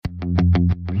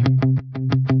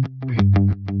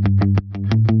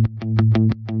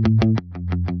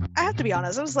be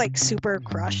honest, I was like super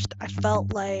crushed. I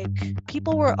felt like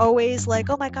people were always like,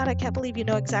 oh my God, I can't believe you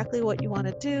know exactly what you want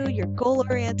to do. You're goal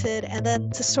oriented. And then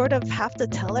to sort of have to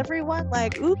tell everyone,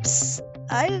 like, oops,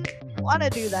 I didn't want to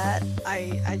do that.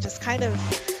 I just kind of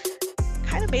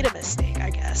made a mistake, I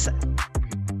guess.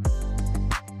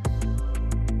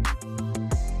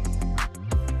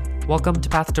 Welcome to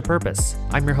Path to Purpose.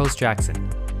 I'm your host, Jackson.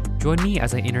 Join me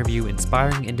as I interview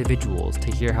inspiring individuals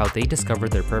to hear how they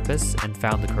discovered their purpose and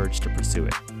found the courage to pursue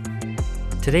it.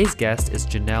 Today's guest is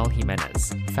Janelle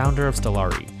Jimenez, founder of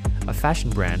Stellari, a fashion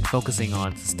brand focusing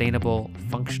on sustainable,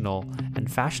 functional,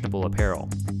 and fashionable apparel.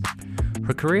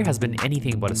 Her career has been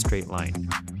anything but a straight line.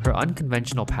 Her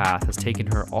unconventional path has taken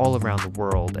her all around the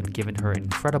world and given her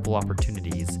incredible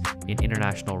opportunities in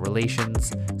international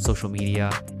relations, social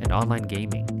media, and online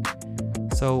gaming.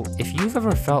 So, if you've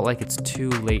ever felt like it's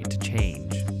too late to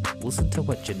change, listen to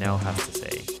what Janelle has to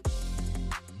say.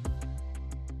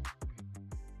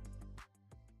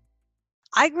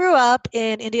 I grew up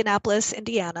in Indianapolis,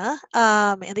 Indiana,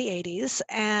 in the 80s.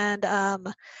 And,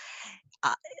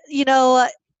 you know,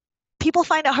 people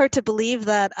find it hard to believe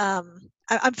that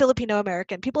I'm Filipino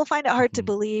American. People find it hard to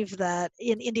believe that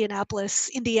in Indianapolis,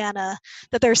 Indiana,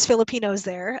 that there's Filipinos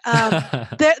there.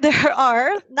 There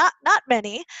are not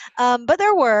many, but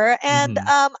there were, and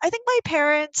I think my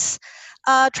parents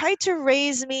tried to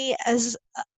raise me as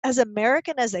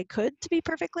American as they could, to be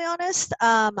perfectly honest.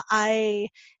 I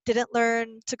didn't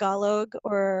learn Tagalog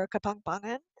or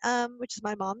Kapampangan, which is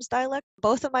my mom's dialect.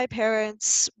 Both of my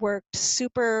parents worked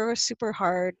super, super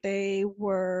hard. They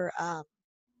were,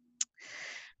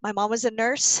 my mom was a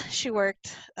nurse. She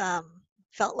worked,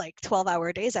 felt like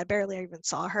 12-hour days. I barely even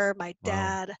saw her. My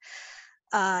Wow.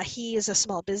 dad, he is a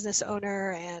small business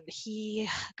owner, and he,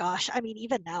 gosh, I mean,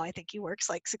 even now, I think he works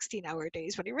like 16-hour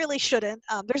days when he really shouldn't.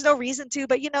 There's no reason to,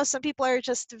 but some people are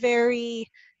just very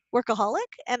workaholic,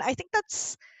 and I think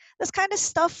that's this kind of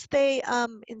stuff they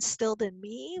instilled in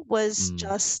me was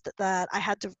just that I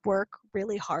had to work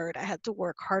really hard. I had to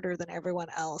work harder than everyone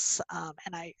else,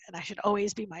 and I should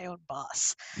always be my own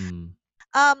boss.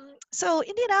 So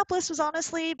Indianapolis was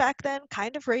honestly back then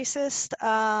kind of racist.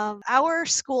 Our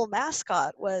school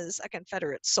mascot was a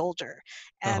Confederate soldier,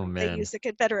 and Oh, they man. used the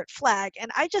Confederate flag.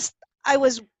 And I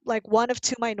was like one of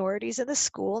two minorities in the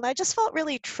school, and I just felt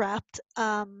really trapped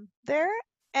there.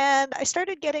 And I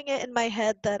started getting it in my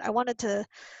head that I wanted to,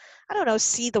 I don't know,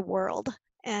 see the world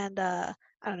and I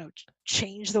don't know,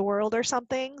 change the world or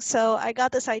something. So I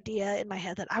got this idea in my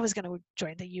head that I was going to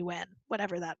join the UN,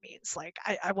 whatever that means. Like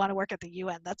I want to work at the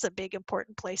UN. That's a big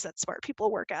important place that smart people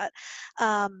work at.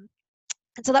 Um,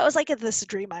 and so that was like this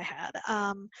dream I had.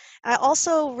 I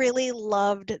also really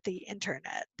loved the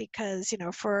internet because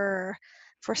for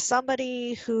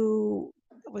somebody who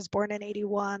was born in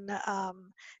 81,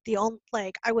 the only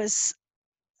like I was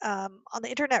on the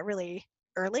internet really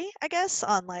early, I guess,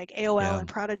 on like AOL Yeah. and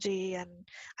Prodigy. And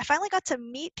I finally got to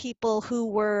meet people who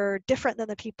were different than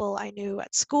the people I knew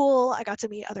at school. I got to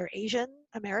meet other Asian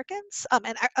Americans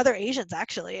and other Asians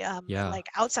actually, Yeah. like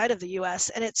outside of the US.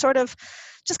 And it sort of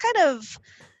just kind of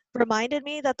reminded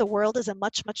me that the world is a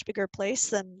much, much bigger place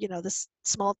than, this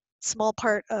small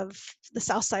part of the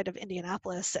south side of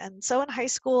Indianapolis. And so in high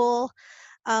school,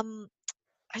 um,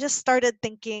 I just started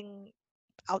thinking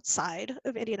outside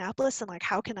of Indianapolis and like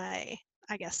how can I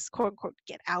guess quote unquote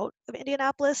get out of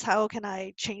Indianapolis? How can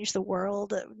I change the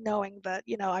world knowing that,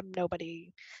 I'm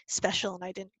nobody special and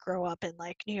I didn't grow up in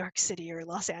like New York City or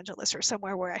Los Angeles or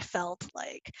somewhere where I felt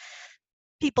like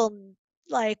people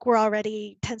like were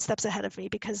already 10 steps ahead of me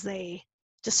because they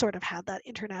just sort of had that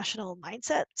international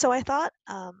mindset. So I thought,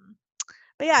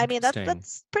 but yeah, I mean Interesting.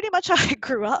 that's pretty much how I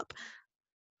grew up.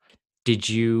 Did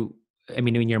you, in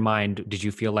your mind, did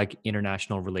you feel like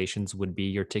international relations would be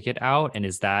your ticket out? And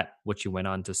is that what you went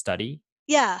on to study?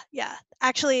 Yeah.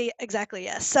 Actually, exactly,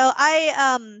 yes. So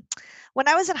when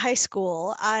I was in high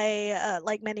school, I,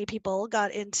 like many people,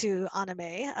 got into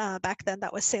anime. Back then,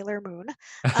 that was Sailor Moon,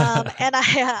 and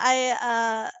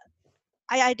I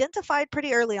identified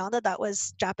pretty early on that that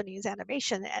was Japanese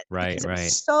animation Right, because it was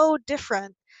right. so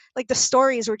different. Like the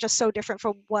stories were just so different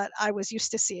from what I was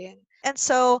used to seeing, and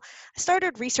so I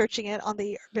started researching it on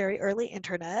the very early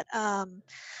internet.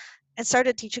 And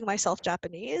started teaching myself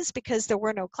Japanese because there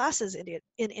were no classes in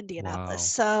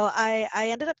Indianapolis. Wow. So I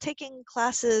ended up taking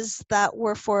classes that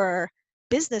were for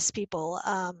business people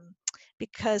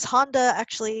because Honda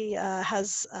actually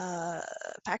has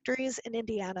factories in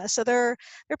Indiana. So there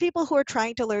are people who are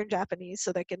trying to learn Japanese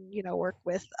so they can work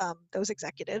with those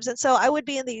executives. And so I would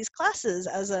be in these classes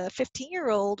as a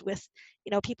 15-year-old with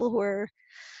people who are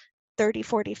 30,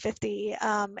 40, 50.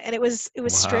 And it was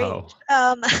strange.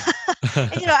 Wow. And,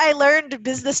 I learned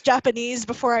business Japanese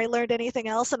before I learned anything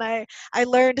else. And I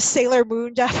learned Sailor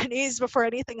Moon Japanese before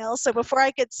anything else. So before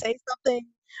I could say something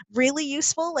really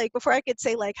useful, like before I could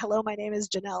say like, hello, my name is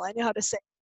Janelle, I knew how to say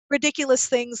ridiculous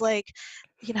things like,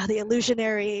 the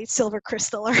illusionary silver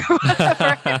crystal or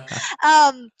whatever.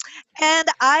 um, and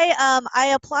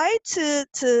I applied to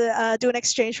do an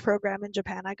exchange program in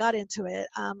Japan. I got into it.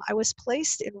 I was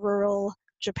placed in rural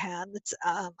Japan. It's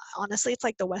honestly, it's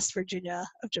like the West Virginia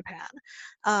of Japan,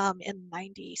 in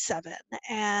 '97,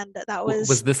 and that Was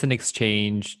was this an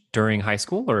exchange during high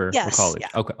school or yes, yeah. college?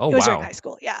 Okay. Oh, It was during high wow.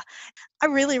 school. Yeah, I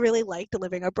really, really liked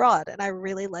living abroad, and I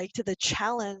really liked the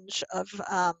challenge of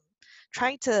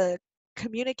trying to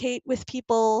communicate with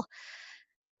people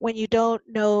when you don't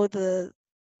know the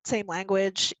same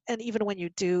language, and even when you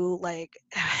do, like,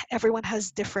 everyone has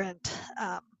different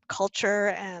culture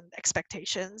and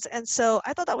expectations, and so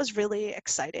I thought that was really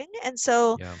exciting, and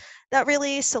so Yeah. that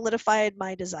really solidified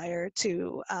my desire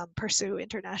to pursue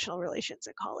international relations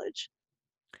in college.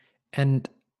 And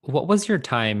what was your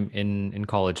time in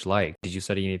college like? Did you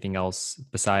study anything else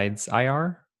besides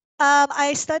IR?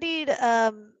 I studied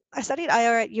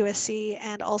IR at USC,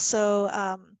 and also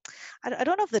I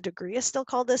don't know if the degree is still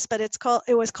called this, but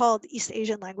it was called East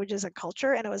Asian Languages and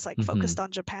Culture, and it was like Hmm. focused on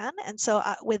Japan. And so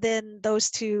within those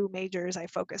two majors, I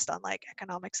focused on like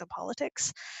economics and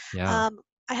politics. Yeah. Um,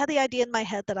 I had the idea in my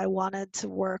head that I wanted to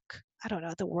work, I don't know,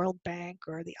 at the World Bank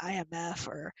or the IMF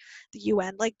or the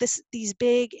UN, like these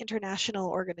big international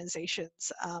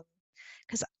organizations.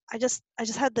 Because I just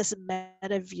had this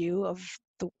meta view of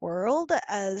the world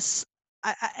as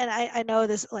I know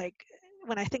this, like,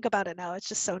 when I think about it now, it's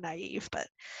just so naive, but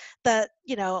that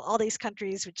all these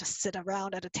countries would just sit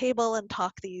around at a table and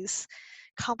talk these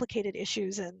complicated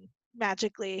issues and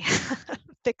magically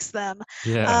fix them.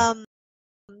 Yeah. um,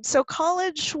 so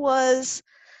college was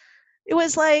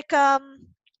like,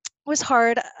 it was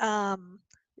hard,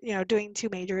 doing two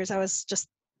majors. I was just,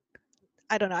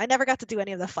 I don't know, I never got to do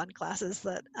any of the fun classes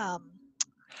that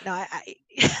I I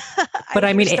But I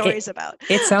hear mean, stories about.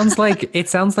 it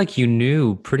sounds like you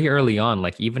knew pretty early on,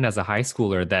 like even as a high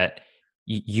schooler, that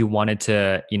you wanted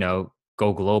to,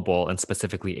 go global and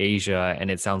specifically Asia. And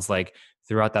it sounds like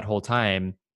throughout that whole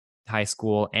time, high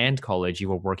school and college, you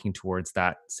were working towards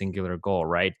that singular goal,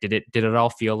 right? Did it all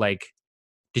feel like?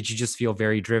 Did you just feel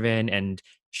very driven and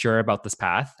sure about this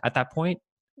path at that point?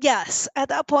 Yes, at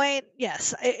that point,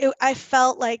 yes. I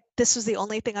felt like this was the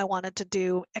only thing I wanted to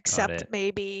do, Got except it.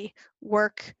 maybe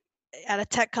work at a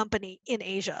tech company in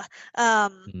Asia.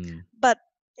 Um, Hmm. but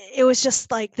it was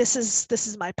just like, this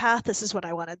is my path. This is what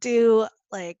I want to do.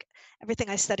 Like everything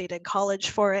I studied in college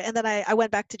for it, and then I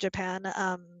went back to Japan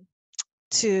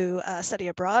to study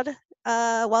abroad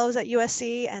while I was at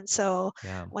USC, and so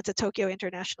Yeah. went to Tokyo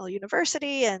International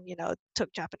University, and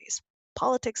took Japanese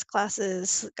politics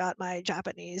classes, got my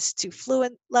Japanese to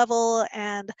fluent level,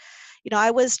 and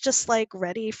I was just like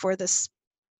ready for this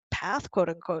path, quote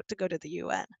unquote, to go to the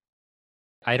UN.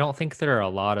 I don't think there are a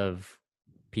lot of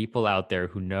people out there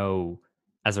who know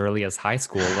as early as high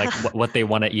school, like what they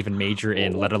want to even major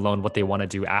in, let alone what they want to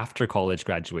do after college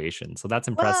graduation. So that's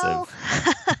Well,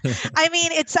 impressive. I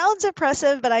mean, it sounds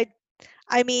impressive, but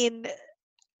I mean,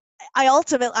 I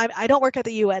ultimately, I don't work at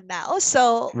the UN now,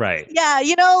 so Right. yeah,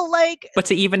 like, But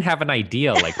to even have an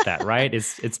idea like that, right,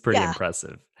 is it's pretty yeah.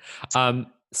 impressive.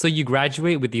 So you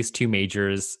graduate with these two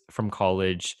majors from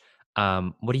college.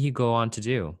 What do you go on to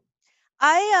do?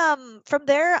 From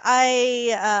there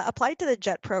I applied to the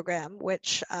JET program,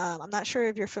 which I'm not sure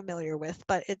if you're familiar with,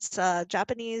 but it's a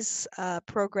Japanese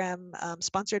program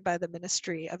sponsored by the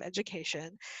Ministry of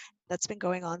Education that's been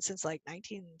going on since like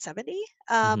 1970.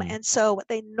 Hmm. And so what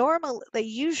they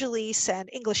usually send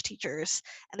English teachers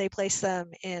and they place them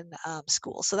in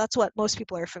schools. So that's what most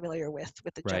people are familiar with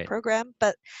the JET Right. program.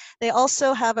 But they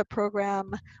also have a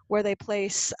program where they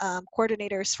place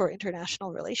coordinators for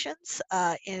international relations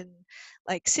in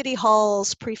like city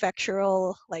halls,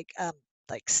 prefectural, like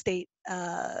state,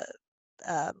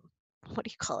 um, what do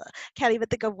you call it? Can't even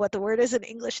think of what the word is in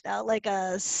English now. Like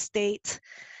a state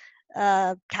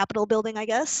capitol building, I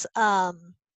guess.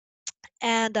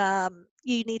 And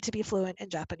you need to be fluent in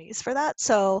Japanese for that.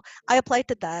 So I applied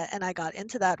to that and I got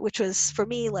into that, which was for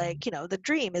me like, the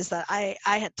dream is that I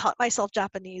had taught myself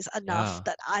Japanese enough Yeah.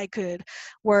 that I could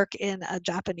work in a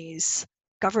Japanese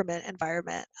government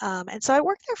environment. And so I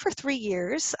worked there for 3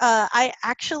 years. I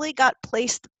actually got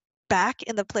placed back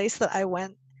in the place that I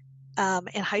went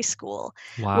in high school,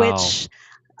 Wow. which,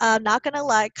 not gonna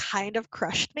lie, kind of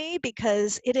crushed me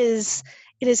because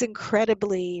it is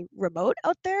incredibly remote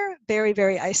out there, very,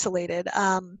 very isolated.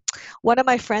 One of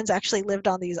my friends actually lived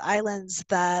on these islands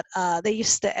that they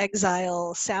used to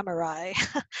exile samurai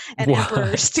and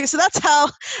emperors What? too. So that's how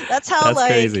That's like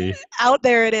crazy. out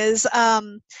there it is.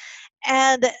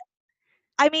 And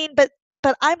I mean, but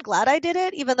I'm glad I did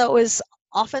it, even though it was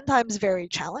oftentimes very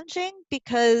challenging,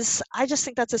 because I just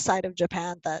think that's a side of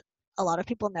Japan that a lot of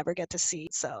people never get to see.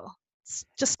 So it's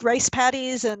just rice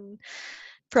paddies and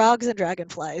frogs and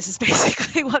dragonflies is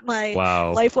basically what my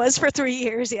Wow. life was for 3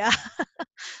 years. Yeah.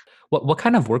 What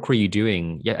kind of work were you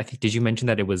doing? Yeah, I think did you mention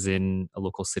that it was in a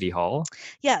local city hall?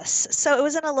 Yes. So it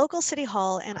was in a local city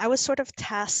hall, and I was sort of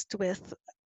tasked with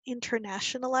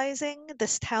internationalizing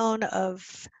this town of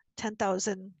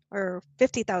 10,000 or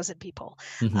 50,000 people.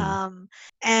 Hmm. Um,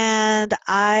 and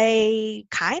I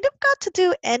kind of got to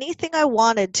do anything I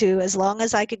wanted to as long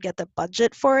as I could get the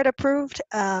budget for it approved.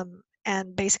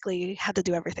 And basically had to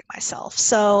do everything myself.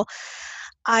 So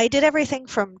I did everything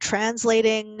from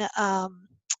translating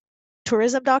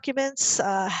tourism documents.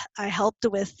 I helped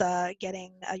with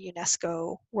getting a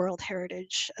UNESCO World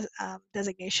Heritage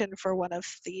designation for one of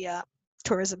the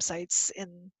tourism sites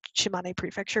in Shimane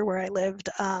Prefecture where I lived.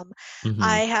 I Hmm.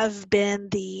 have been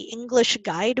the English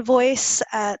guide voice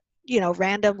at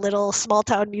random little small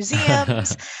town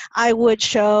museums. I would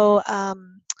show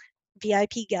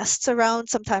VIP guests around.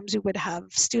 Sometimes we would have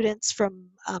students from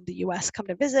the U.S. come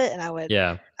to visit, and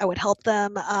Yeah. I would help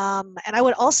them. And I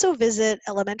would also visit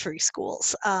elementary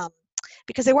schools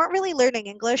because they weren't really learning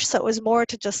English, so it was more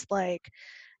to just like,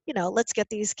 let's get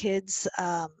these kids,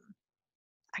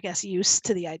 I guess, used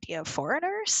to the idea of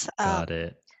foreigners. Got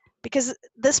it. Because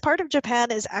this part of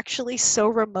Japan is actually so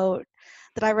remote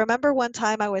that I remember one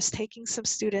time I was taking some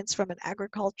students from an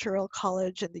agricultural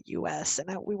college in the US, and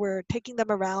we were taking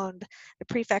them around the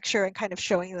prefecture and kind of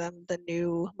showing them the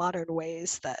new modern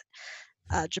ways that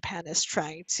Japan is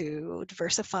trying to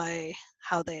diversify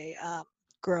how they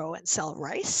grow and sell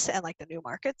rice and like the new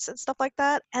markets and stuff like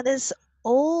that. And this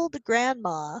old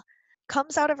grandma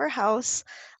comes out of her house,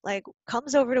 like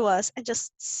comes over to us and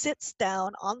just sits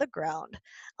down on the ground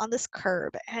on this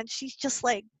curb, and she's just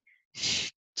like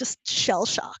just shell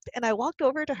shocked. And I walked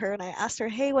over to her and I asked her,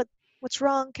 "Hey, what's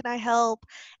wrong? Can I help?"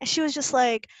 And she was just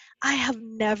like, "I have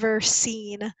never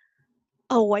seen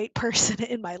a white person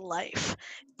in my life."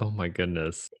 Oh my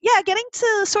goodness. Yeah, getting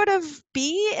to sort of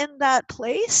be in that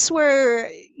place where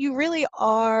you really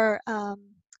are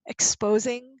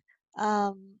exposing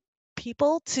um,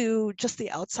 people to just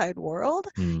the outside world,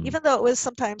 Hmm. even though it was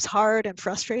sometimes hard and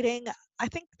frustrating. I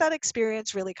think that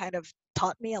experience really kind of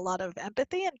taught me a lot of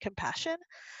empathy and compassion.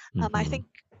 I Hmm. think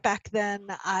back then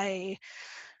I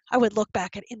would look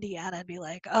back at Indiana and be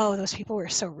like, "Oh, those people were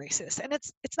so racist," and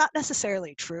it's not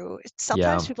necessarily true.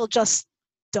 Sometimes Yeah. people just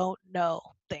don't know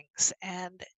things,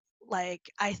 and like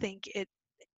I think it.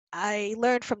 I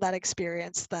learned from that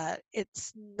experience that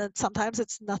that sometimes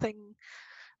it's nothing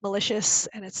malicious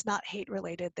and it's not hate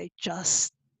related. They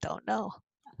just don't know.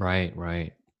 Right,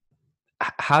 right.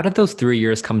 How did those 3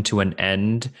 years come to an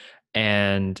end?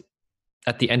 And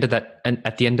at the end of that, and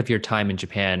at the end of your time in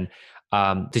Japan,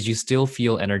 did you still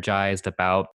feel energized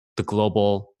about the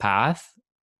global path?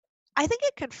 I think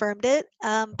it confirmed it,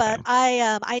 but Okay,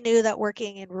 I knew that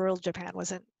working in rural Japan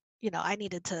wasn't, I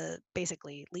needed to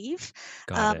basically leave.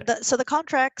 got it. So the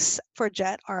contracts for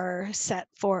JET are set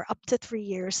for up to 3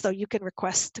 years, so you can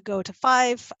request to go to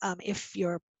five if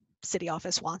your city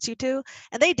office wants you to,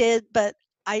 and they did, but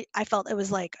I felt it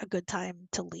was like a good time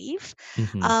to leave.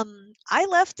 Hmm. I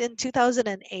left in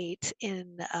 2008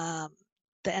 in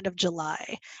the end of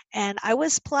July. And I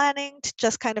was planning to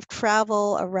just kind of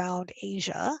travel around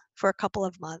Asia for a couple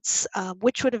of months,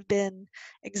 which would have been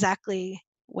exactly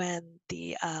when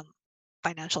the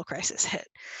financial crisis hit.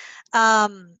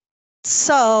 Um,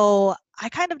 so I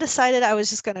kind of decided I was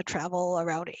just going to travel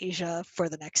around Asia for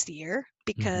the next year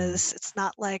Hmm. because it's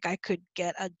not like I could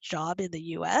get a job in the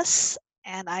US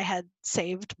and I had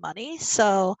saved money.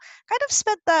 So kind of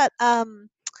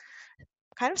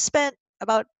spent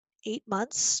about 8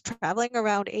 months traveling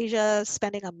around Asia,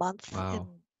 spending a month in Wow.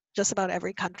 just about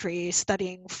every country,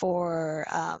 studying for,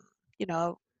 you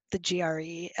know, the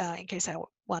GRE in case I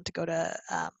want to go to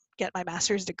get my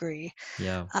master's degree,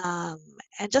 Yeah. um,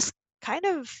 and just kind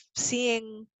of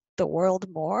seeing the world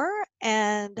more.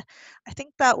 And I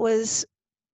think that was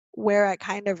where I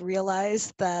kind of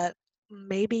realized that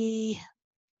maybe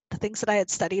the things that I had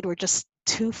studied were just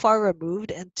too far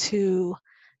removed and too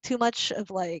much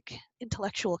of like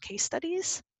intellectual case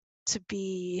studies to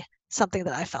be something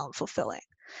that I found fulfilling.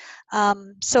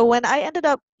 So when I ended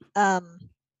up um,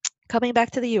 coming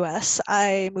back to the US,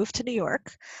 I moved to New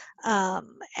York.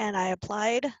 and I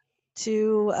applied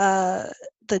to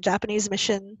the Japanese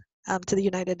mission to the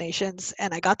United Nations,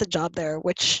 and I got the job there,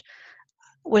 which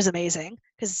was amazing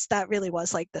because that really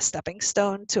was like the stepping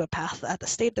stone to a path at the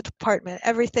State Department.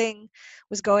 Everything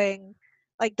was going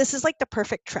like this is like the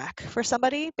perfect track for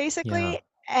somebody Yeah. basically.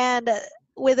 And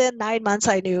within 9 months,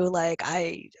 I knew like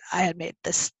I had made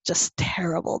this just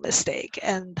terrible mistake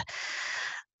and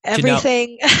To now,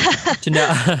 everything. to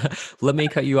now, let me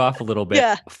cut you off a little bit.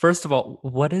 Yeah. First of all,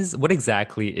 what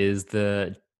exactly is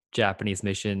the Japanese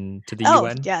mission to the Oh,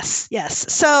 UN? yes,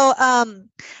 yes. So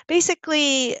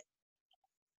basically,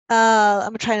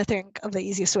 I'm trying to think of the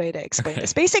easiest way to explain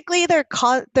this. Okay. Basically,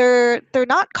 they're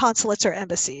not consulates or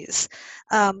embassies,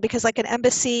 because like an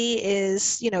embassy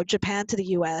is Japan to the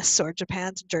U.S. or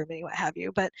Japan to Germany, what have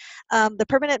you. But the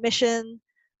permanent mission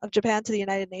of Japan to the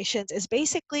United Nations is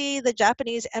basically the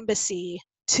Japanese embassy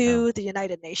Oh. to the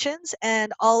United Nations,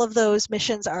 and all of those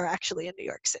missions are actually in New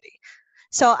York City.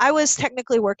 So I was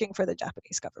technically working for the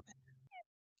Japanese government.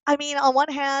 I mean, on one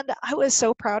hand, I was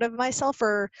so proud of myself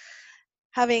for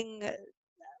having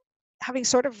having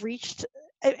sort of reached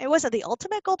it wasn't the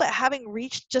ultimate goal, but having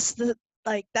reached just the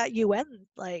like that UN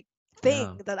like Yeah.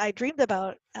 thing that I dreamed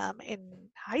about in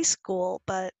high school.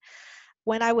 But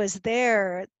when I was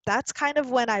there, that's kind of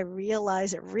when I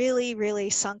realized it really, really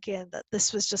sunk in that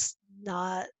this was just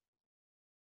not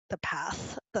the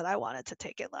path that I wanted to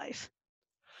take in life.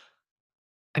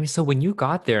 I mean, so when you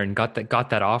got there and got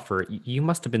that offer, you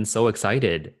must have been so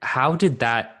excited. How did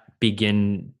that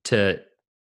begin to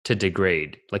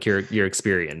degrade, like your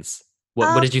experience? What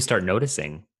Um, did you start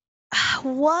noticing?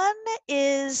 one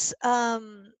is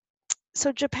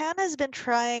so Japan has been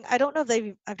trying, I don't know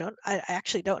if I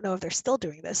actually don't know if they're still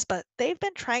doing this, but they've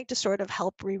been trying to sort of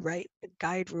help rewrite the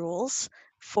guide rules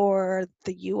for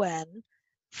the UN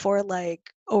for like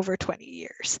over 20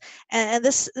 years. And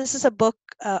this is a book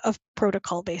of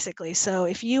protocol basically. So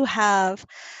if you have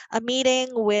a meeting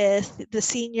with the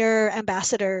senior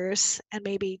ambassadors and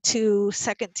maybe two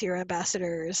second tier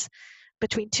ambassadors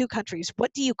between two countries,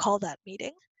 what do you call that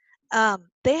meeting?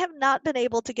 They have not been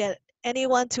able to get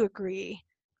anyone to agree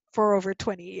for over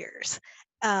 20 years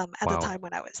at the Wow. time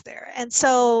when I was there. And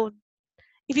so,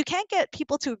 if you can't get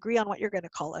people to agree on what you're going to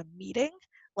call a meeting,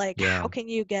 like how Yeah. can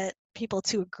you get people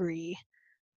to agree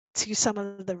to some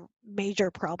of the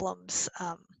major problems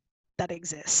that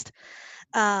exist?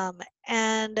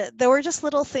 And there were just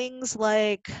little things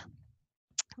like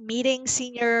meeting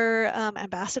senior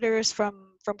ambassadors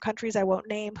from countries I won't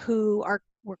name who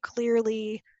were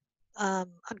clearly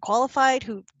unqualified,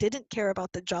 who didn't care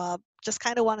about the job, just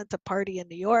kind of wanted to party in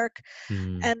New York.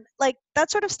 Hmm. And like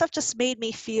that sort of stuff just made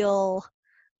me feel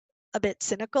a bit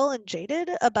cynical and jaded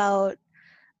about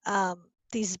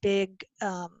these big,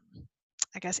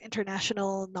 I guess,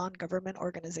 international non government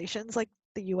organizations like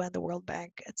the UN, the World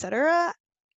Bank, etc.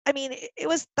 I mean, it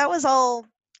was that was all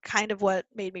kind of what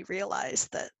made me realize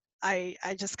that I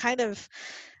just kind of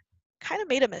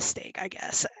made a mistake, I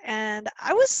guess. And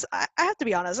I have to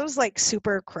be honest, I was like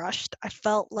super crushed. I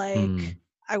felt like Hmm.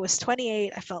 I was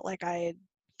 28. I felt like I had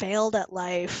failed at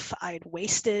life. I'd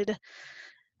wasted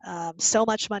so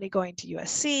much money going to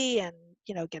USC and,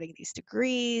 getting these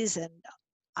degrees. And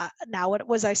now what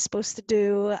was I supposed to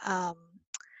do?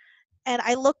 And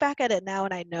I look back at it now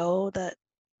and I know that,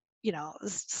 it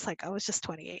was just like I was just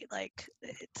 28. Like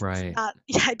it's Right. not,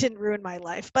 yeah, I didn't ruin my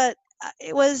life, but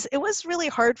it was really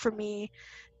hard for me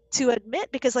to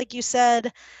admit because like you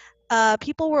said,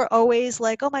 people were always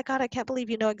like, oh my god, I can't believe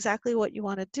you know exactly what you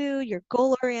want to do, you're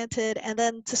goal oriented, and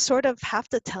then to sort of have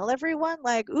to tell everyone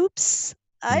like, oops,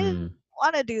 I didn't Hmm.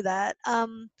 want to do that.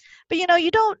 But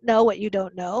you don't know what you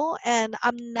don't know, and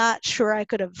I'm not sure I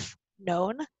could have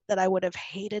known that I would have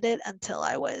hated it until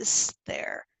I was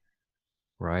there.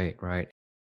 Right. Right.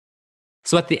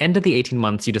 So at the end of the 18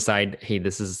 months, you decide, hey,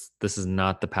 this is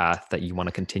not the path that you want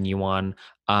to continue on.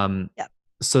 Um, Yeah.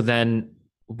 so then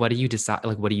what do you decide?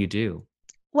 Like, what do you do?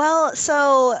 Well,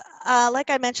 so like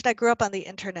I mentioned, I grew up on the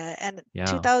internet, and Yeah.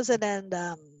 2000 and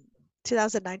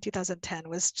 2009, 2010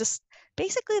 was just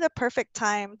basically the perfect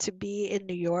time to be in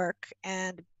New York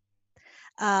and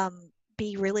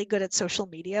be really good at social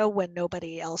media when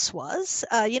nobody else was.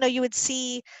 You would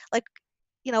see like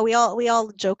we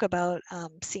all joke about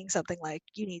seeing something like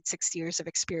you need 6 years of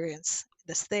experience in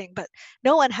this thing, but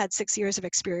no one had 6 years of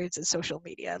experience in social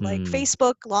media. Like Hmm.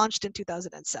 Facebook launched in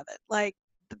 2007. Like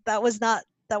that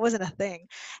wasn't a thing,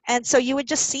 and so you would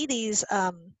just see these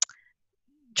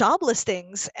job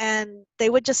listings, and they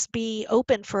would just be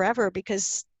open forever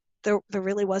because there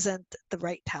really wasn't the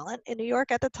right talent in New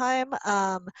York at the time.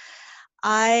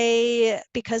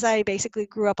 because I basically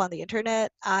grew up on the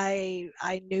internet, I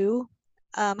knew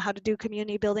how to do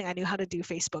community building. I knew how to do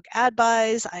Facebook ad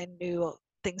buys. I knew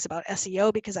things about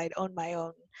SEO because I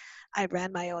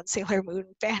ran my own Sailor Moon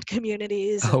fan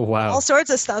communities and Oh, all wow. sorts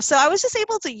of stuff. So I was just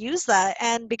able to use that.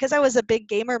 And because I was a big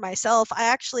gamer myself, I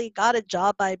actually got a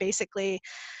job by basically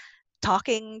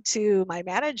talking to my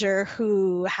manager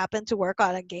who happened to work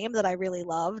on a game that I really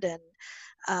loved, and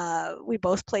we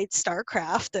both played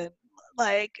StarCraft, and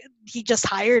like he just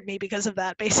hired me because of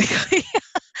that, basically.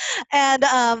 And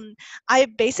I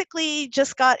basically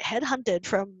just got headhunted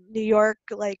from New York,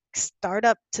 like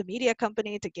startup to media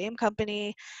company to game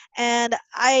company, and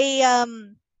I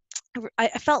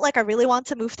felt like I really want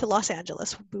to move to Los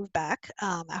Angeles, move back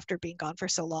after being gone for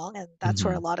so long, and that's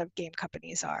where a Hmm. lot of game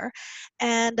companies are.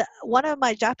 And one of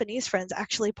my Japanese friends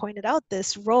actually pointed out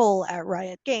this role at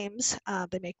Riot Games.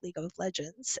 They make League of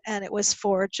Legends, and it was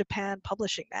for Japan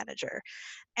publishing manager.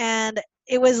 And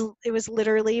it was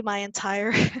literally my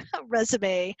entire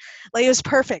resume. Like it was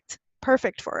perfect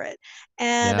for it.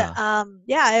 And Yeah.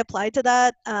 yeah, I applied to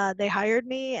that. They hired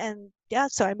me, and yeah,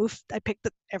 so I picked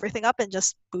everything up and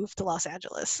just moved to Los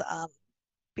Angeles,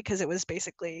 because it was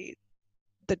basically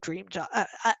the dream job,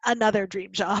 another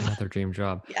dream job. Another dream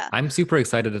job. Yeah. I'm super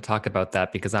excited to talk about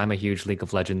that because I'm a huge League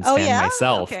of Legends Oh fan yeah.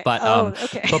 myself. Okay. Oh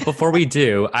okay. But before we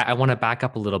do, I want to back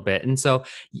up a little bit. And so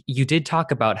you did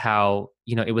talk about how,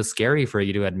 it was scary for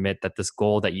you to admit that this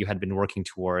goal that you had been working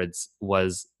towards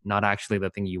was not actually the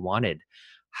thing you wanted.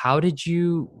 How did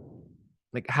you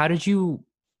how did you,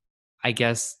 I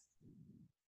guess,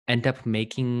 end up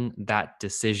making that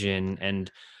decision?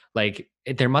 And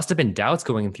there must have been doubts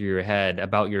going through your head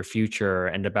about your future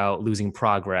and about losing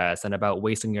progress and about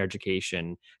wasting your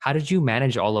education. How did you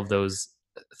manage all of those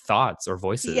thoughts or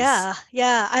voices? Yeah,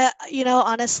 yeah.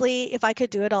 Honestly, if I could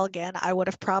do it all again, I would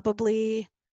have probably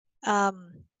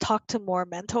talked to more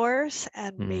mentors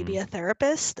and maybe Mm, a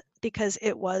therapist, because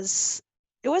it was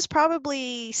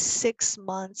probably 6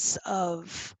 months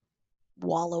of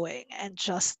wallowing and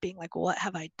just being like, what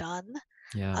have I done?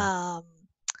 yeah. Um,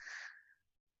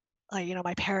 like,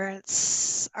 my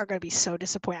parents are going to be so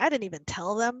disappointed. I didn't even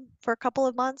tell them for a couple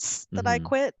of months that I Hmm.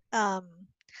 quit.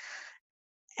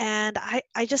 And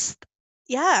I just,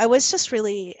 yeah, I was just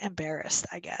really embarrassed,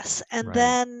 I guess. And Right.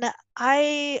 then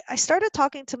I started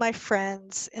talking to my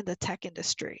friends in the tech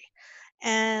industry.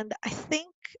 And I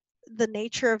think the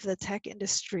nature of the tech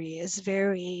industry is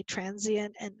very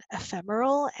transient and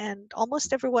ephemeral, and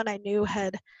almost everyone I knew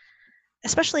had,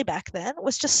 especially back then,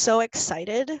 was just so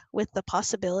excited with the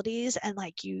possibilities, and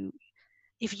like,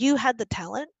 if you had the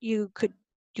talent, you could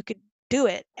do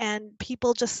it. And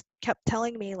people just kept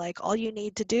telling me, like, all you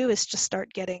need to do is just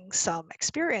start getting some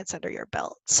experience under your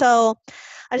belt. So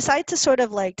I decided to sort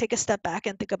of like take a step back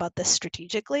and think about this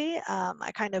strategically.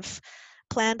 I kind of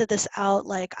planned this out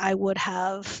like I would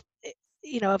have,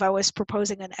 if I was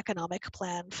proposing an economic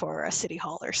plan for a city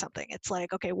hall or something. It's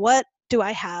like, okay, what do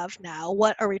I have now?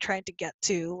 What are we trying to get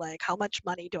to? Like, how much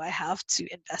money do I have to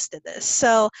invest in this?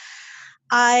 So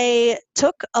I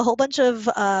took a whole bunch of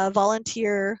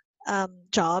volunteer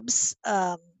jobs,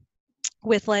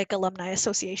 with like alumni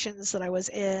associations that I was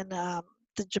in,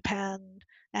 the Japan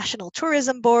National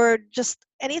Tourism Board, just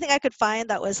anything I could find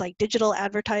that was like digital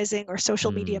advertising or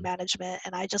social media Mm, management.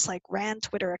 And I just like ran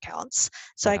Twitter accounts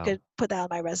so I wow. could put that on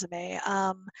my resume.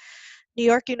 New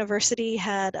York University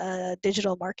had a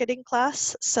digital marketing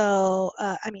class, so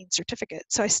I mean certificate.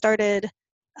 So I started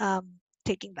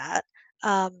taking that,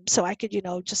 so I could,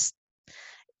 just,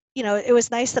 it was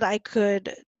nice that I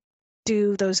could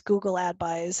do those Google ad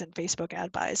buys and Facebook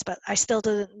ad buys, but I still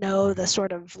didn't know the Right.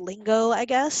 sort of lingo, I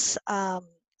guess.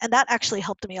 And that actually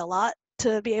helped me a lot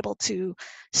to be able to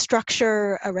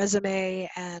structure a resume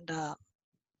and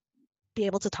be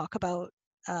able to talk about,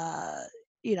 uh,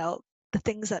 you know, the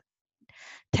things that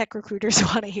tech recruiters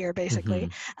want to hear, basically.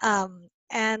 Hmm.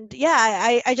 And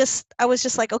yeah, I was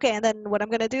just like, okay, and then what I'm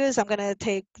going to do is I'm going to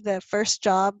take the first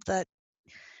job that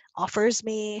offers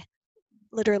me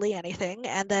literally anything,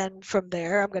 and then from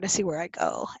there I'm going to see where I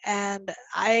go. And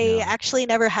I Yeah. actually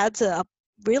never had to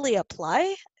really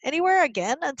apply anywhere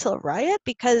again until Riot,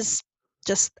 because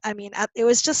just, I mean, it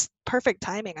was just perfect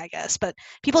timing, I guess, but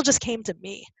people just came to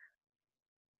me.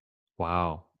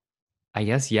 Wow. I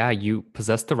guess, yeah, you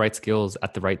possessed the right skills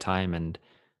at the right time and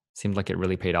seemed like it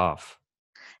really paid off.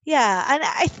 Yeah, and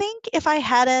I think if I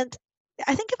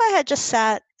had just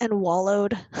sat and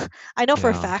wallowed, I know for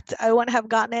a Yeah. fact I wouldn't have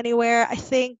gotten anywhere. I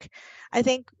think I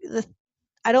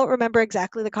don't remember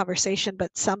exactly the conversation,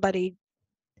 but somebody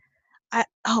I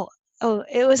oh oh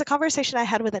it was a conversation I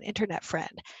had with an internet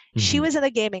friend. She Hmm. was in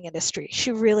the gaming industry.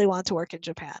 She really wanted to work in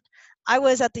Japan. I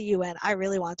was at the UN. I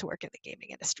really wanted to work in the gaming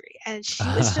industry. And she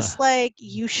was just like,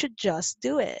 you should just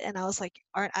do it. And I was like,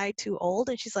 aren't I too old?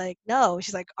 And she's like, no.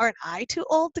 She's like, aren't I too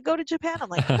old to go to Japan? I'm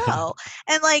like, no.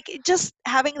 And like just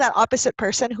having that opposite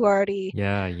person who already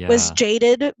Yeah, was yeah.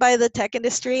 jaded by the tech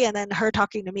industry, and then her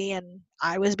talking to me, and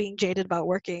I was being jaded about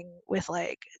working with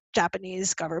like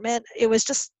Japanese government. It was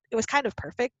kind of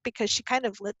perfect because she kind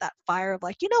of lit that fire of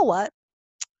like, you know what?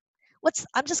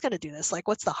 I'm just going to do this. Like,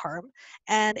 what's the harm?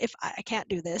 And if I can't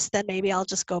do this, then maybe I'll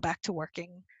just go back to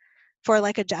working for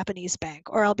like a Japanese bank,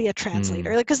 or I'll be a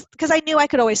translator. Mm, Because I knew I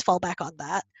could always fall back on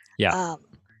that. yeah. Um,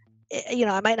 you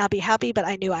know, I might not be happy, but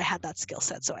I knew I had that skill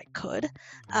set, so I could.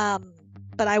 Um,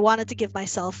 but I wanted to give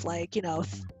myself like, you know,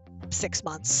 6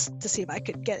 months to see if I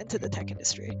could get into the tech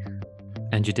industry.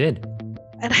 And you did.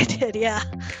 And I did, yeah.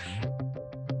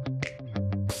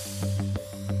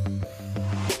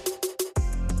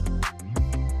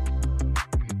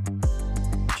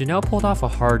 Janelle pulled off a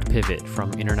hard pivot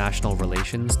from international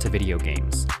relations to video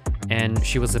games, and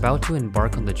she was about to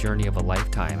embark on the journey of a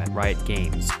lifetime at Riot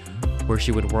Games, where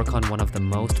she would work on one of the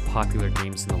most popular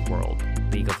games in the world,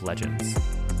 League of Legends.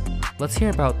 Let's hear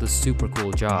about the super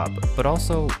cool job, but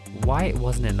also why it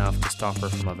wasn't enough to stop her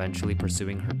from eventually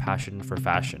pursuing her passion for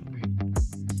fashion.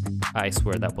 I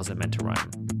swear that wasn't meant to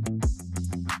rhyme.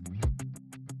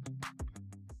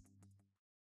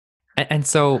 And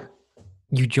so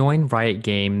you joined Riot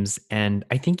Games, and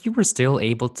I think you were still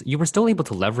able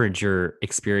to leverage your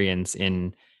experience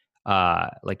in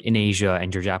like in Asia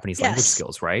and your Japanese language Yes.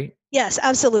 skills, right? Yes,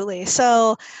 absolutely.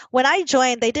 So when I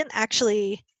joined, they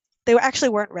actually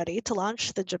weren't ready to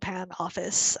launch the Japan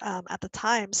office at the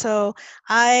time. So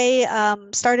I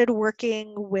started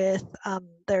working with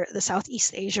the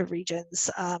Southeast Asia regions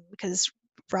because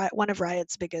one of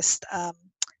Riot's biggest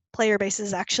player bases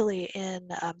is actually in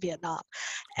Vietnam.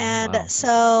 Oh, And wow.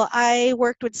 so I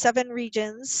worked with 7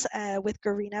 regions with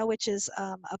Garena, which is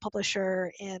a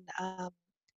publisher in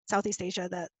Southeast Asia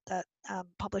that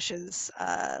publishes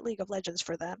League of Legends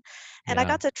for them, and I Yeah.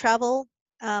 got to travel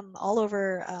all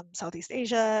over Southeast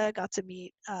Asia. Got to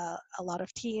meet a lot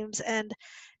of teams, and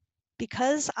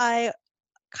because I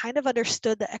kind of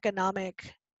understood the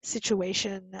economic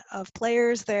situation of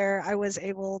players there, I was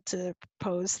able to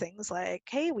propose things like,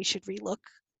 "Hey, we should relook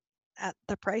at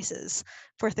the prices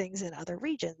for things in other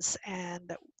regions,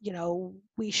 and you know,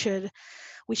 we should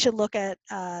look at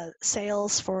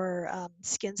sales for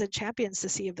skins and champions to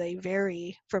see if they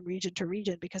vary from region to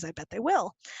region, because I bet they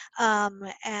will."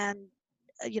 And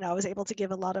you know, I was able to give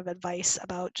a lot of advice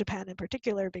about Japan in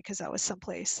particular because that was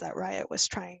someplace that Riot was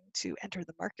trying to enter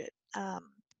the market.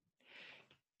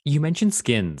 You mentioned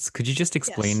skins. Could you just Yes.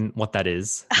 explain what that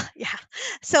is? Yeah.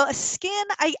 So a skin,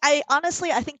 I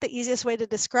honestly, I think the easiest way to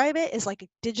describe it is like a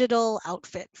digital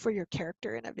outfit for your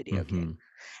character in a video game Mm-hmm.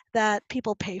 that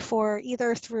people pay for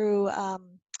either through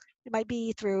it might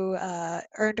be through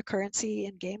earned currency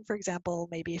in game. For example,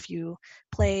 maybe if you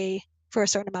play for a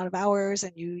certain amount of hours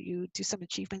and you do some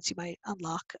achievements, you might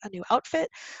unlock a new outfit,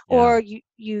 Yeah. or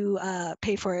you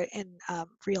pay for it in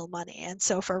real money. And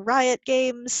so for Riot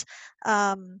Games,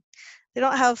 they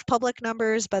don't have public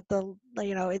numbers, but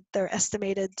they're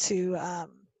estimated to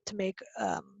make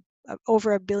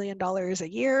over $1 billion a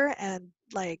year, and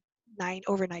like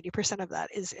over 90% of that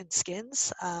is in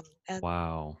skins. And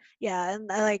Wow. yeah, and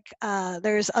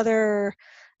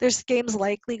there's games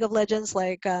like League of Legends,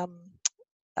 like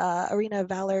Arena of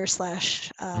Valor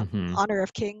slash Mm-hmm. Honor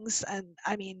of Kings, and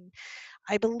I mean,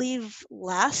 I believe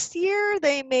last year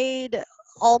they made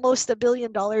almost $1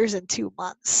 billion in 2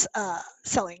 months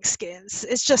selling skins.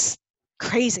 It's just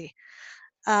crazy.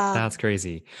 That's Um,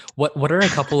 crazy. What are a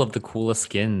couple of the coolest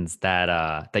skins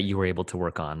that you were able to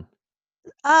work on?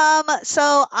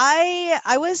 so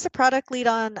I was the product lead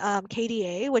on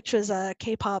KDA, which was a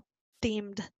K-pop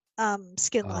themed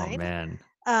skin Oh line. man.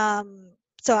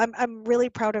 So I'm really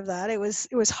proud of that. It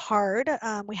was hard.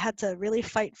 We had to really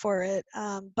fight for it,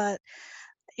 but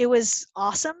it was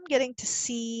awesome getting to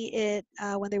see it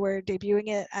when they were debuting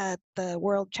it at the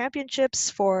World Championships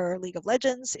for League of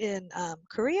Legends in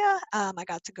Korea. I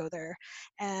got to go there,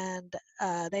 and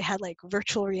they had like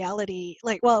virtual reality,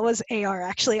 well, it was AR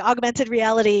actually, augmented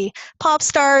reality pop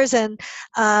stars, and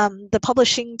the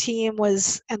publishing team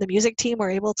and the music team were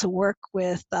able to work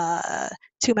with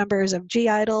 2 members of G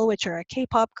Idol, which are a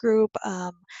K-pop group.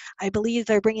 I believe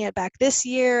they're bringing it back this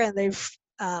year, and they've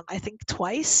I think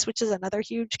Twice, which is another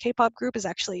huge K-pop group, is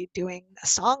actually doing a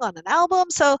song on an album.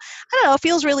 So I don't know, it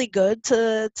feels really good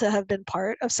to have been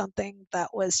part of something that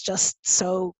was just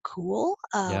so cool.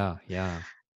 Yeah, yeah.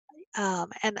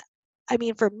 And I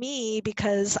mean, for me,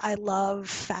 because I love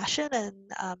fashion and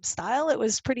style, it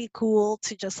was pretty cool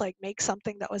to just like make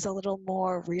something that was a little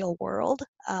more real world.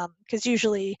 Because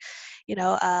usually,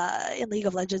 in League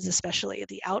of Legends, especially,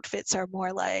 the outfits are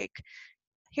more like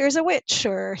here's a witch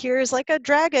or here's like a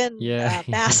dragon Yeah.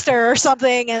 master or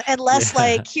something, and less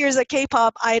like Yeah. here's a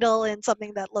K-pop idol in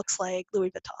something that looks like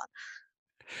Louis Vuitton.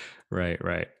 Right,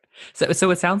 right. So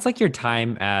it sounds like your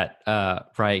time at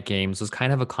Riot Games was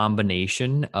kind of a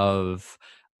combination of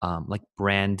like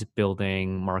brand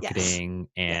building, Yes, marketing,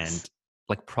 yes, and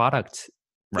like product,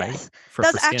 right? yes. For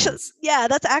skins.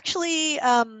 That's actually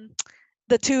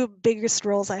the two biggest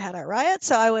roles I had at Riot.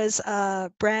 So I was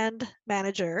a brand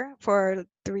manager for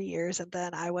 3 years, and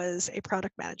then I was a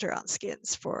product manager on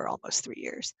skins for almost 3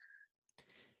 years.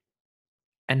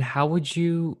 And how would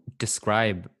you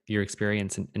describe your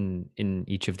experience in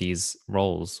each of these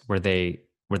roles? Were they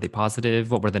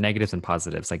positive? What were the negatives and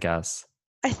positives, I guess?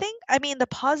 I mean, the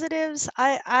positives,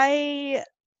 I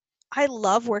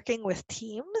love working with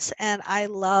teams, and I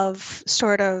love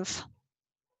sort of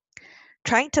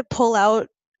trying to pull out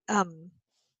um,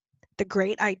 the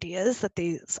great ideas that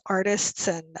these artists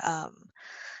and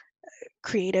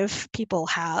creative people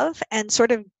have, and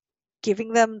sort of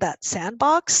giving them that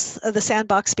sandbox. The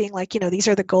sandbox being like, these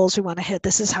are the goals we want to hit.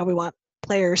 This is how we want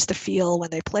players to feel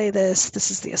when they play this. This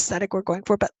is the aesthetic we're going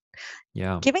for. But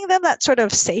Yeah. giving them that sort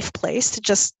of safe place to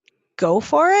just go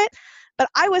for it. But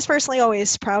I was personally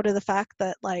always proud of the fact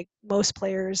that like most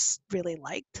players really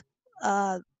liked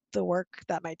uh, the work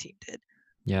that my team did.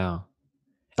 Yeah.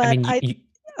 I But mean,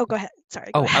 oh, go ahead.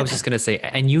 Sorry, go oh, I was just ahead. gonna say,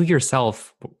 and you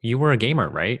yourself, you were a gamer,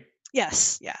 right?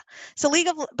 Yes, yeah. So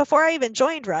before I even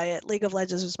joined Riot, League of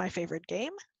Legends was my favorite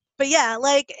game. But yeah,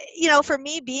 like, for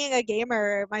me being a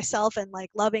gamer myself and like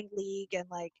loving League and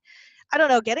like I don't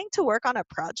know, getting to work on a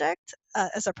project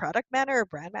as a product manager or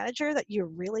brand manager that you're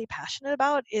really passionate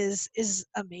about is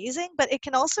amazing, but it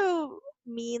can also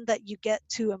mean that you get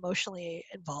too emotionally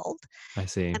involved. I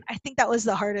see. And I think that was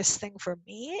the hardest thing for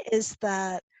me is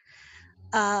that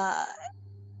uh,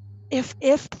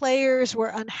 if players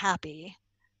were unhappy,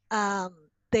 um,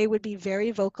 they would be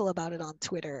very vocal about it on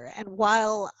Twitter. And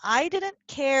while I didn't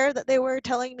care that they were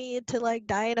telling me to like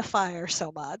die in a fire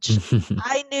so much,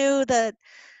 I knew that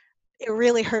it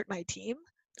really hurt my team.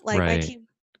 Like my Right. team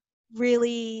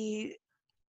really,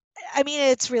 I mean,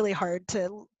 it's really hard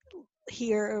to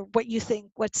hear what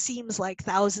seems like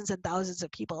thousands and thousands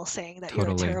of people saying that you're a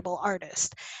Totally. terrible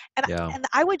artist. And Yeah. and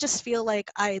I would just feel like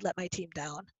I let my team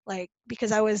down, like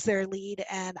because I was their lead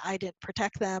and I didn't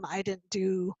protect them. I didn't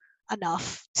do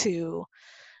enough to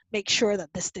make sure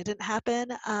that this didn't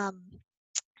happen.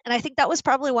 And I think that was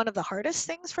probably one of the hardest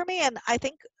things for me. And I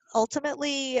think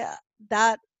ultimately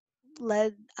that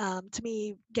led to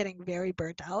me getting very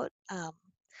burnt out,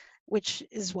 which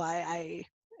is why I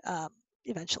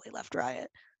eventually left Riot.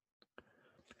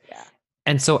 Yeah.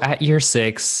 And so at year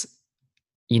 6,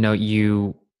 you know,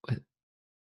 you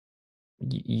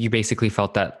basically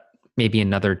felt that maybe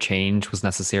another change was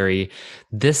necessary.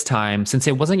 This time, since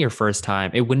it wasn't your first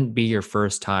time, it wouldn't be your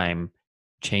first time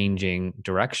changing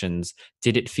directions.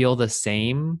 Did it feel the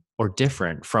same or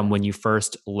different from when you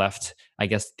first left, I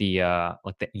guess the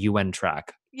like the UN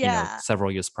track, Yeah.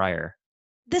 several years prior?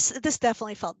 This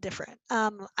definitely felt different.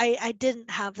 I didn't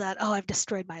have that oh I've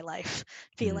destroyed my life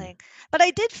Mm. feeling, but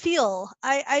I did feel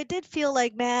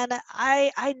like man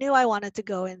I knew I wanted to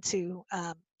go into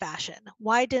fashion.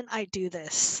 Why didn't I do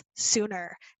this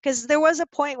sooner? Because there was a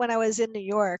point when I was in New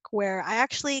York where I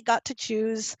actually got to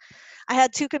choose. I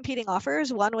had two competing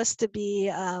offers. One was to be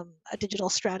a digital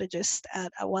strategist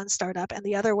at one startup, and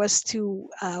the other was to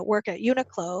work at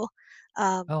Uniqlo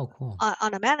um, Oh, cool.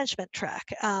 on a management track.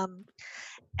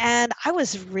 And I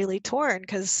was really torn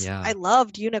because I Yeah.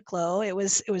 loved Uniqlo. It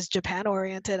was Japan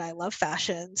oriented. I love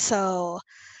fashion, so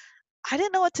I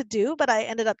didn't know what to do, but I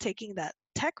ended up taking that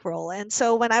tech role. And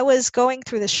so when I was going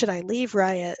through this should I leave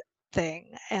Riot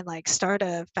thing and like start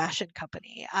a fashion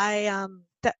company,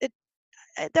 it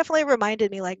definitely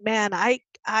reminded me like, man,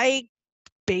 I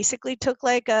basically took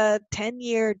like a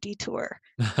 10-year detour.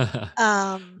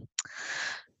 Um,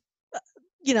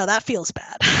 that feels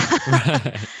bad.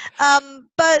 Right.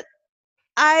 But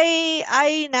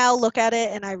I now look at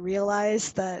it and I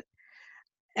realize that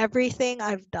everything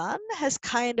I've done has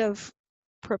kind of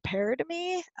prepared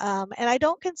me, and I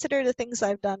don't consider the things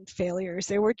I've done failures.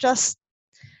 They were just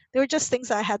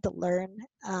things I had to learn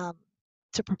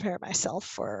to prepare myself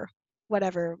for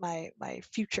whatever my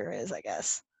future is, I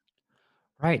guess.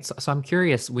 Right. So I'm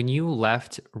curious, when you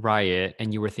left Riot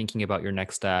and you were thinking about your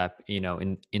next step,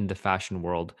 in the fashion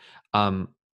world, um,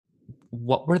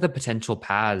 what were the potential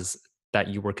paths that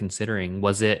you were considering?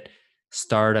 Was it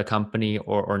start a company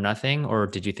or nothing? Or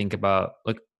did you think about,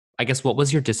 like, I guess, what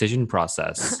was your decision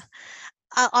process?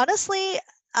 Honestly,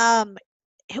 um,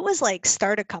 it was like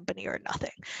start a company or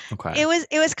nothing. Okay.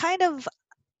 It was kind of,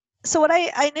 so what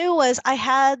I knew was I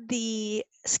had the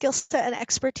skill set and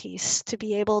expertise to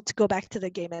be able to go back to the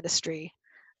game industry,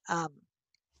 um,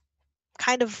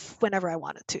 kind of whenever I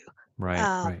wanted to. Right,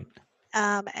 Um,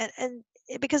 right.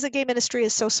 because the game industry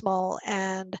is so small,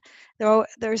 and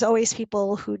there's always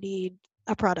people who need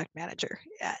a product manager.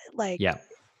 Like, Yeah.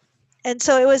 and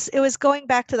so it was going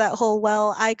back to that whole,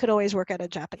 well, I could always work at a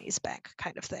Japanese bank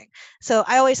kind of thing. So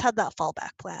I always had that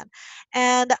fallback plan.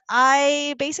 And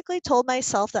I basically told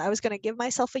myself that I was going to give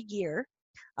myself a year.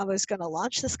 I was going to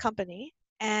launch this company,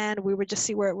 and we would just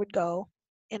see where it would go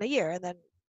in a year. And then,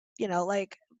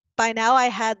 like, by now I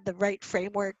had the right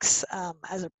frameworks,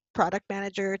 as a product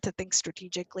manager, to think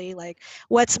strategically, like,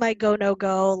 what's my go no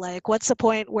go, like what's the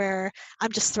point where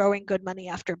I'm just throwing good money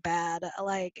after bad.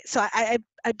 Like, so I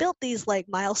built these like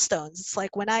milestones. It's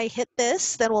like, when I hit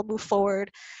this, then we'll move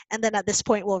forward, and then at this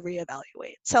point we'll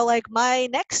reevaluate. So like my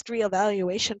next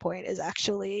reevaluation point is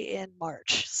actually in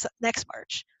March, so next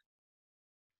March.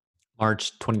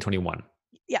 March 2021.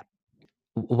 Yeah.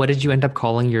 What did you end up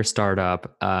calling your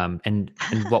startup? And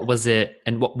what was it?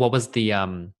 And what was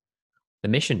the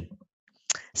mission?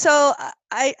 So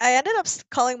I ended up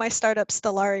calling my startup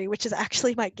Stellari, which is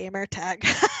actually my gamer tag,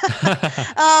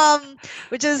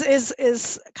 which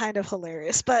is kind of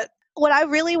hilarious. But what I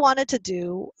really wanted to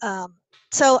do,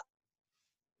 so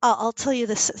I'll tell you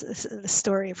the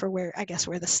story for where, I guess,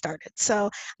 where this started. So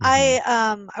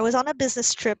Hmm. I was on a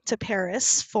business trip to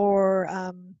Paris for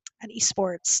an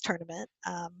esports tournament,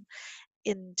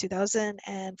 in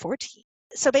 2014.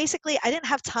 So basically, I didn't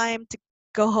have time to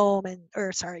go home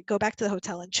or sorry, go back to the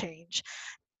hotel and change.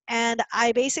 And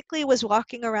I basically was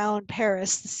walking around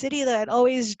Paris, the city that I'd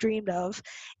always dreamed of,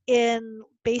 in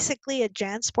basically a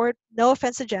JanSport, no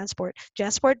offense to JanSport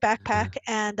backpack,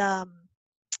 and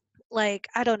like,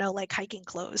 I don't know, like hiking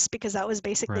clothes, because that was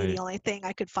basically the Right. only thing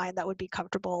I could find that would be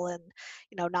comfortable and,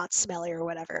 not smelly or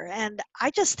whatever. And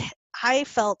I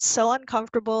felt so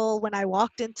uncomfortable when I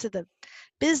walked into the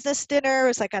business dinner. It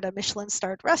was like at a Michelin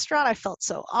starred restaurant. I felt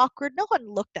so awkward. No one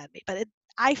looked at me, but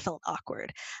I felt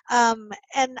awkward.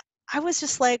 And I was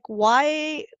just like,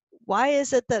 why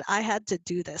is it that I had to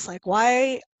do this? Like,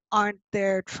 why aren't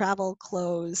there travel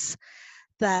clothes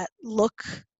that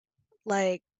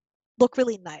like look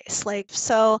really nice? Like,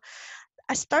 so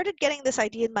I started getting this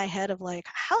idea in my head of like,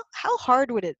 how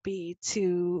hard would it be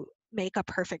to make a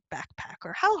perfect backpack,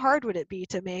 or how hard would it be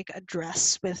to make a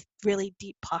dress with really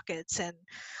deep pockets and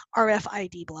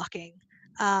RFID blocking?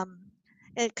 Um,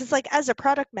 and because like, as a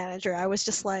product manager, I was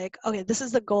just like, okay, this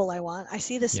is the goal I want. I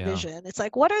see this Yeah. vision. It's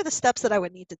like, what are the steps that I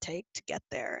would need to take to get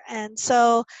there? And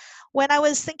so when I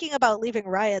was thinking about leaving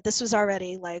Riot, this was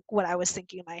already like what I was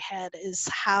thinking in my head is,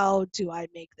 how do I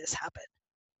make this happen?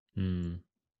 Hmm.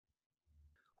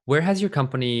 Where has your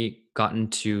company gotten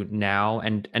to now,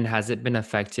 and has it been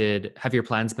affected? Have your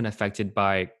plans been affected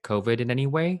by COVID in any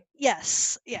way?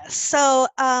 Yes, yes. So,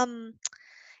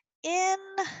 in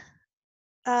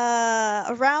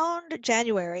around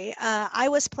January, I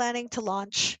was planning to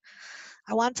launch.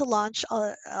 I wanted to launch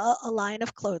a line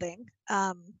of clothing,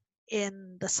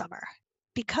 in the summer.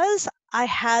 Because I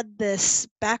had this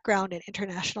background in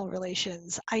international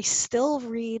relations, I still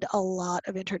read a lot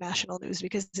of international news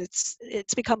because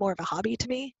it's become more of a hobby to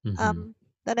me, Hmm.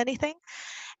 than anything.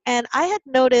 And I had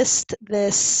noticed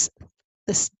this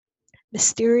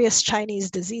mysterious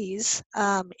Chinese disease,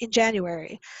 in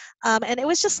January. And it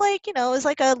was just like, it was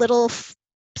like a little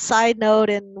side note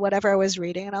in whatever I was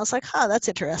reading. And I was like, huh, that's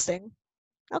interesting.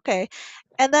 Okay.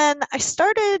 And then I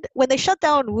started, when they shut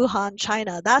down Wuhan,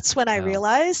 China, that's when I Yeah.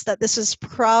 realized that this was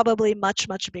probably much,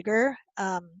 much bigger,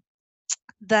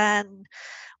 than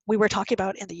we were talking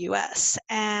about in the US.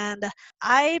 And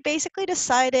I basically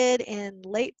decided in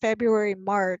late February,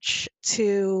 March,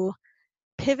 to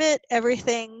pivot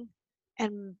everything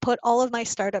and put all of my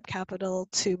startup capital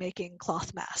to making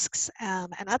cloth masks.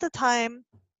 And at the time,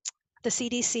 the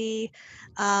CDC,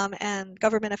 and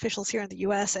government officials here in the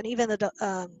US, and even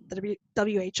the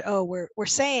WHO were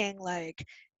saying, like,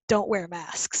 don't wear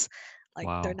masks. Like,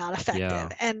 they're Wow. not effective. Yeah.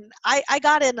 And I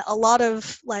got in a lot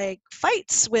of like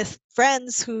fights with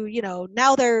friends who,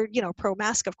 now they're, pro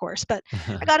mask, of course, but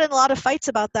I got in a lot of fights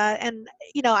about that. And,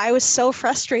 I was so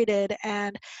frustrated.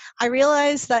 And I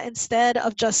realized that instead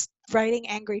of just writing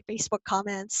angry Facebook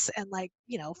comments and like,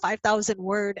 5,000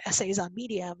 word essays on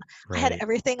Medium, I had Right.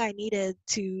 everything I needed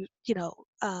to,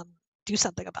 do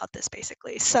something about this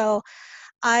basically. So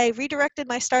I redirected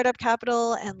my startup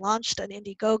capital and launched an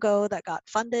Indiegogo that got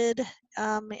funded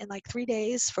in like 3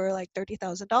 days for like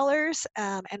 $30,000.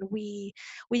 And we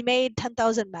made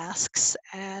 10,000 masks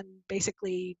and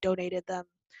basically donated them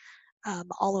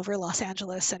all over Los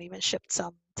Angeles, and even shipped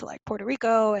some to like Puerto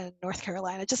Rico and North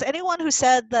Carolina. Just anyone who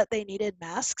said that they needed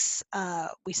masks,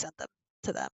 we sent them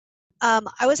to them.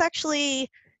 I was actually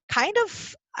kind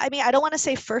of, I mean, I don't want to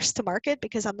say first to market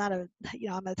because I'm not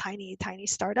I'm a tiny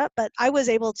startup, but I was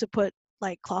able to put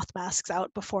like cloth masks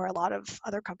out before a lot of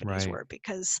other companies Right. were,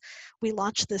 because we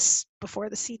launched this before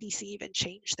the CDC even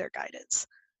changed their guidance.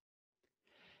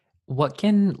 What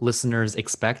can listeners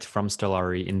expect from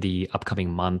Stellari in the upcoming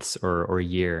months or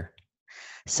year?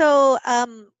 So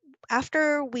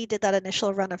after we did that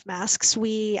initial run of masks,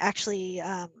 we actually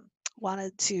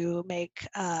wanted to make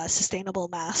a sustainable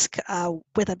mask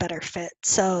with a better fit.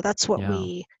 So that's what Yeah.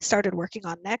 we started working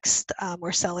on next.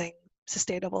 We're selling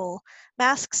sustainable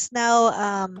masks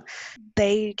now.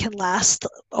 They can last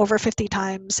over 50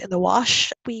 times in the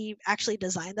wash. We actually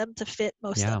designed them to fit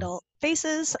most Yeah. adult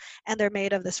faces, and they're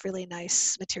made of this really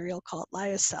nice material called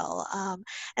lyocell.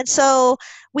 And so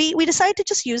we decided to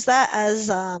just use that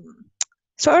as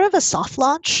sort of a soft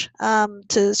launch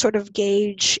to sort of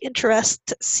gauge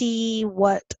interest, see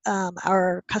what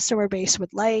our customer base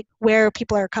would like, where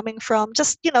people are coming from,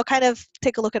 just, kind of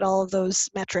take a look at all of those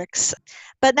metrics.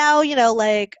 But now,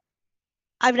 like,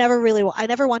 I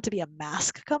never want to be a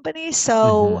mask company.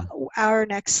 So Mhm. our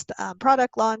next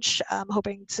product launch, I'm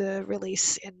hoping to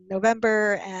release in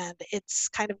November, and it's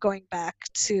kind of going back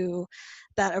to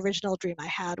that original dream I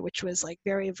had, which was like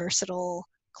very versatile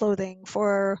clothing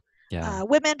for Yeah.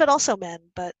 women, but also men.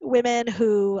 But women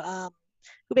who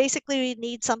basically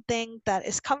need something that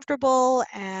is comfortable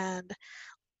and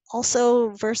also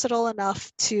versatile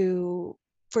enough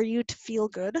for you to feel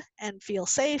good and feel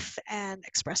safe and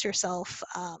express yourself,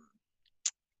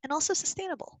 and also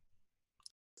sustainable.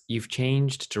 You've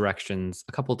changed directions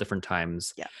a couple different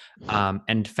times, Yeah.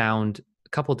 and found a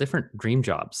couple different dream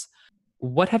jobs.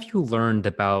 What have you learned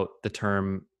about the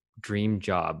term dream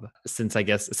job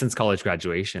since college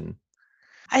graduation?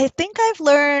 I think I've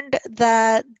learned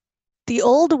that the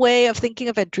old way of thinking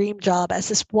of a dream job as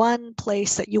this one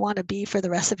place that you want to be for the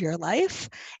rest of your life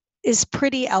is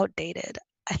pretty outdated.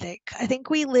 I think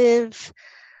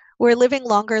we're living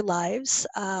longer lives.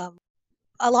 A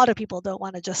lot of people don't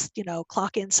want to just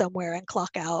clock in somewhere and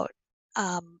clock out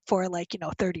for like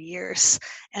 30 years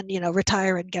and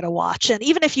retire and get a watch. And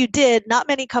even if you did, not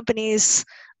many companies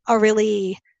are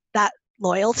really that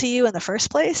loyal to you in the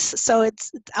first place. So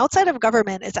it's outside of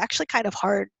government, it's actually kind of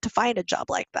hard to find a job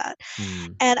like that.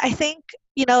 Hmm. And I think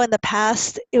in the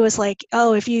past it was like,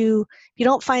 oh, if you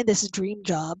don't find this dream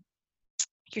job,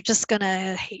 you're just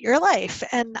gonna hate your life.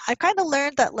 And I kind of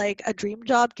learned that like a dream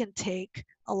job can take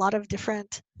a lot of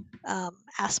different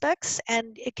aspects,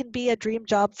 and it can be a dream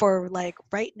job for like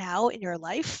right now in your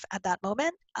life at that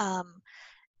moment.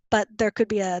 But there could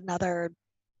be another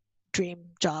dream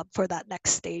job for that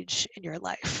next stage in your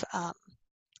life.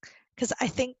 Because I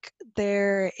think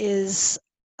there is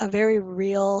a very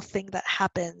real thing that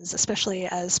happens, especially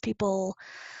as people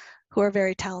who are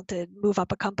very talented move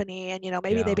up a company, and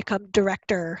maybe they Yeah. become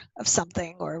director of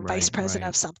something or vice Right. president Right.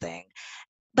 of something,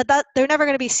 but that they're never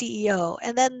going to be CEO,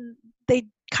 and then they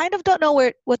kind of don't know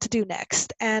what to do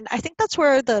next. And I think that's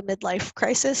where the midlife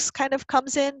crisis kind of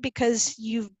comes in, because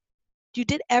you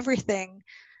did everything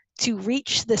to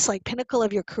reach this like pinnacle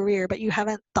of your career, but you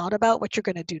haven't thought about what you're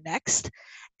going to do next.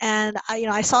 And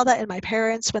I saw that in my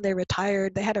parents when they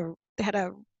retired. They had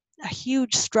a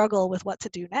huge struggle with what to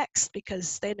do next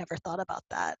because they never thought about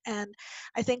that. And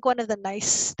I think one of the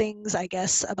nice things, I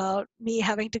guess, about me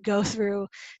having to go through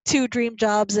 2 dream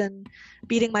jobs and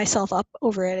beating myself up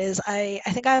over it is I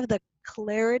think I have the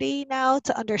clarity now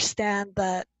to understand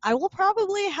that I will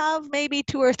probably have maybe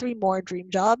 2 or 3 more dream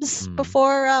jobs Hmm.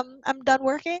 before I'm done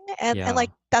working, and Yeah.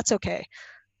 like that's okay.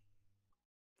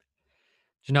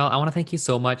 Janelle, I want to thank you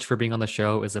so much for being on the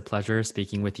show. It was a pleasure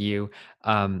speaking with you.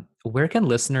 Where can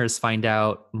listeners find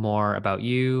out more about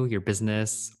you, your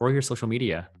business, or your social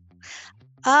media?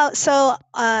 So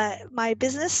my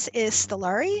business is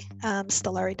Stellari,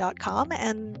 stellari.com,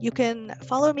 and you can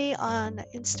follow me on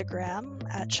Instagram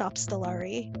at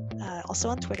ShopStellari, also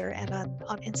on Twitter, and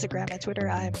on Instagram and Twitter,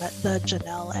 I'm the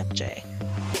Janelle MJ.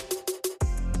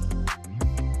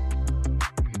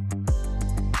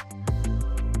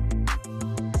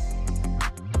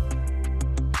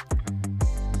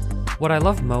 What I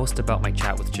love most about my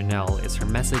chat with Janelle is her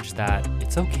message that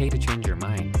it's okay to change your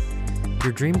mind.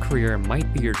 Your dream career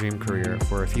might be your dream career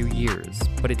for a few years,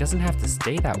 but it doesn't have to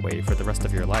stay that way for the rest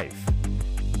of your life.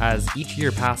 As each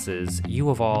year passes, you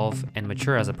evolve and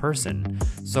mature as a person,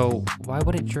 so why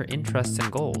wouldn't your interests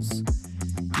and goals?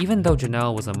 Even though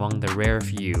Janelle was among the rare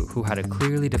few who had a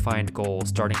clearly defined goal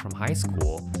starting from high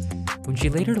school, when she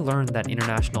later learned that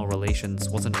international relations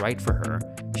wasn't right for her,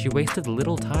 she wasted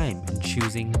little time in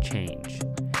choosing change.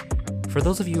 For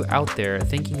those of you out there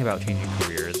thinking about changing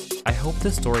careers, I hope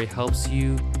this story helps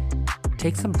you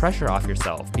take some pressure off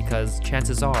yourself, because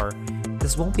chances are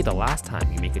this won't be the last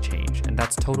time you make a change, and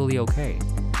that's totally okay.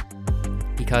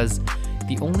 Because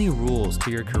the only rules to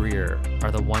your career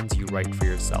are the ones you write for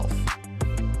yourself.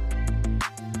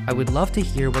 I would love to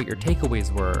hear what your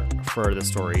takeaways were for the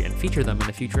story and feature them in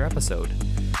a future episode.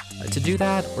 To do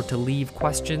that, or to leave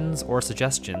questions or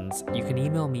suggestions, you can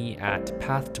email me at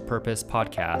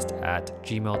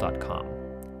pathtopurposepodcast@gmail.com.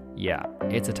 Yeah,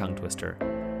 it's a tongue twister.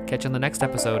 Catch you on the next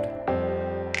episode.